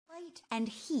light and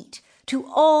heat to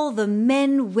all the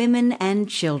men, women, and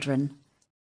children.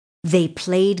 They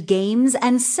played games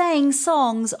and sang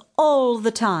songs all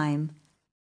the time.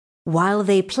 While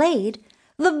they played,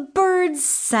 the birds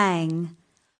sang,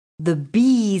 the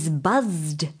bees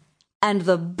buzzed, and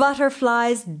the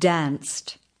butterflies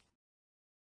danced.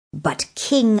 But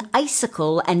King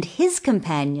Icicle and his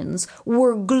companions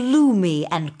were gloomy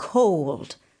and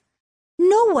cold.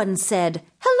 No one said,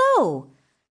 "Hello."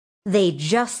 They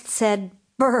just said,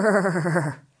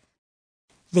 "Brrr."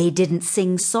 They didn't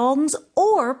sing songs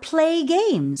or play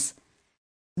games.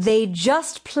 They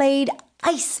just played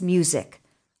ice music,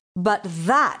 but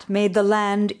that made the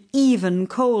land even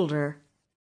colder.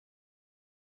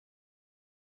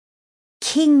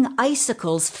 King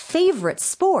Icicle's favorite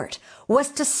sport was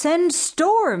to send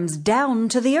storms down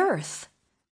to the earth.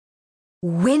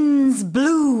 Winds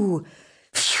blew,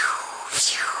 phew,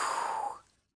 phew.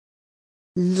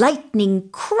 Lightning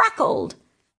crackled,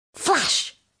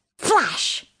 flash,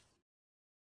 flash.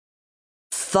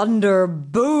 Thunder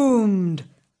boomed,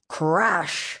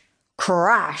 crash,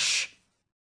 crash.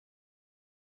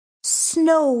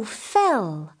 Snow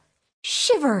fell,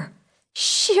 shiver,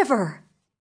 shiver.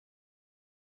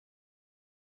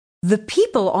 The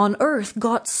people on Earth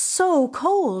got so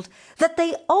cold that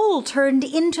they all turned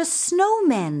into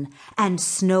snowmen and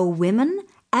snow women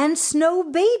and snow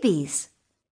babies.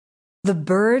 The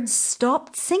birds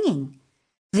stopped singing,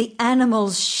 the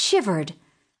animals shivered,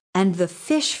 and the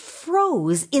fish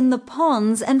froze in the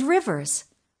ponds and rivers.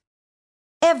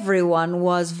 Everyone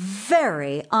was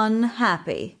very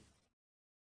unhappy.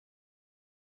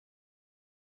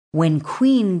 When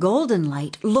Queen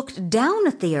Goldenlight looked down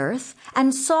at the earth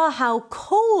and saw how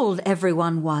cold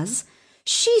everyone was,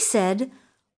 she said,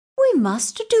 "We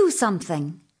must do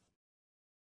something."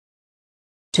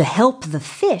 To help the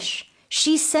fish,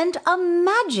 she sent a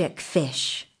magic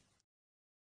fish.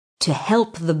 To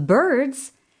help the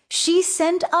birds, she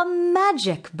sent a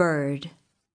magic bird.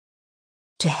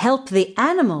 To help the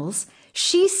animals,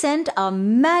 she sent a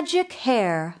magic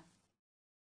hare.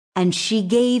 And she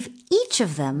gave each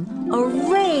of them a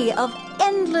ray of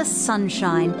endless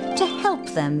sunshine to help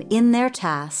them in their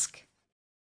task.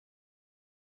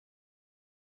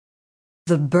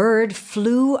 The bird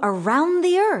flew around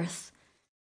the earth.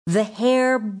 The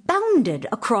hare bounded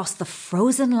across the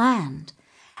frozen land,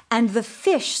 and the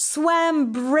fish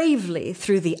swam bravely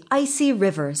through the icy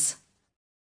rivers.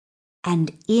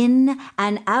 And in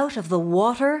and out of the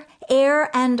water, air,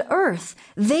 and earth,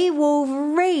 they wove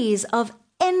rays of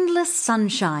endless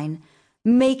sunshine,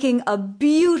 making a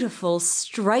beautiful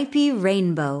stripy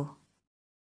rainbow.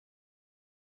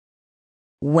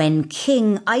 When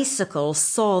King Icicle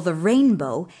saw the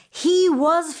rainbow, he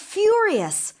was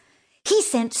furious. He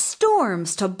sent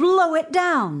storms to blow it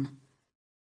down.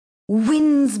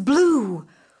 Winds blew,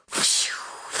 whoosh,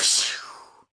 whoosh.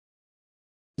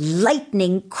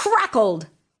 Lightning crackled,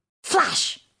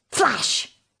 flash,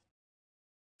 flash.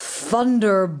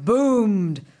 Thunder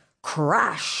boomed,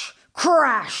 crash,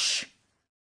 crash.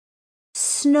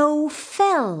 Snow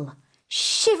fell,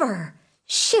 shiver,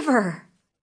 shiver.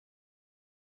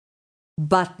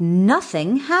 But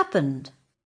nothing happened.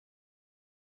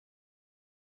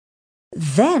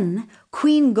 Then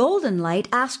Queen Goldenlight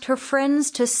asked her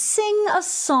friends to sing a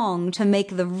song to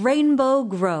make the rainbow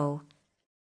grow.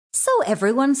 So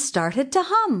everyone started to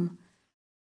hum.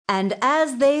 And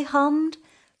as they hummed,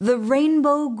 the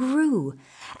rainbow grew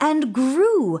and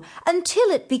grew until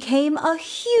it became a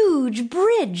huge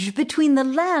bridge between the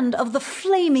land of the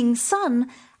flaming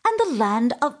sun and the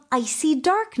land of icy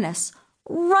darkness,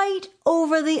 right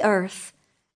over the earth.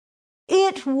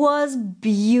 It was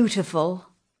beautiful.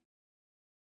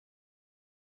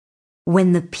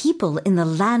 When the people in the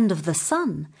land of the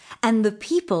sun and the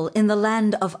people in the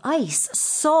land of ice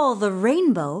saw the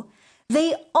rainbow,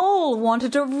 they all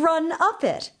wanted to run up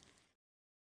it.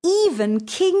 Even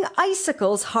King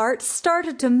Icicle's heart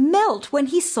started to melt when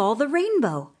he saw the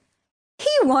rainbow.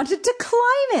 He wanted to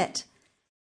climb it.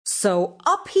 So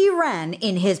up he ran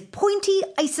in his pointy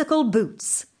icicle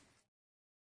boots.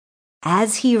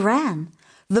 As he ran,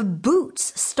 the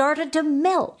boots started to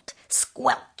melt,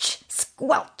 squelch,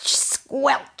 squelch,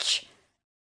 squelch.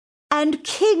 And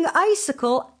King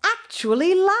Icicle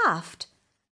actually laughed.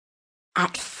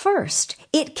 At first,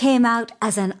 it came out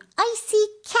as an icy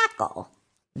cackle.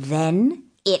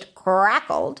 Then it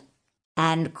crackled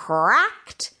and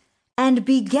cracked and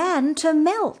began to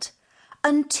melt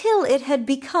until it had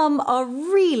become a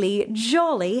really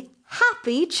jolly,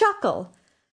 happy chuckle.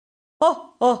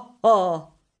 Ho, ho,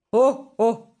 ho, ho,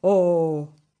 ho,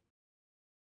 ho.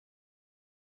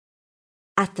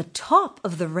 At the top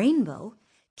of the rainbow,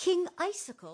 King Icicle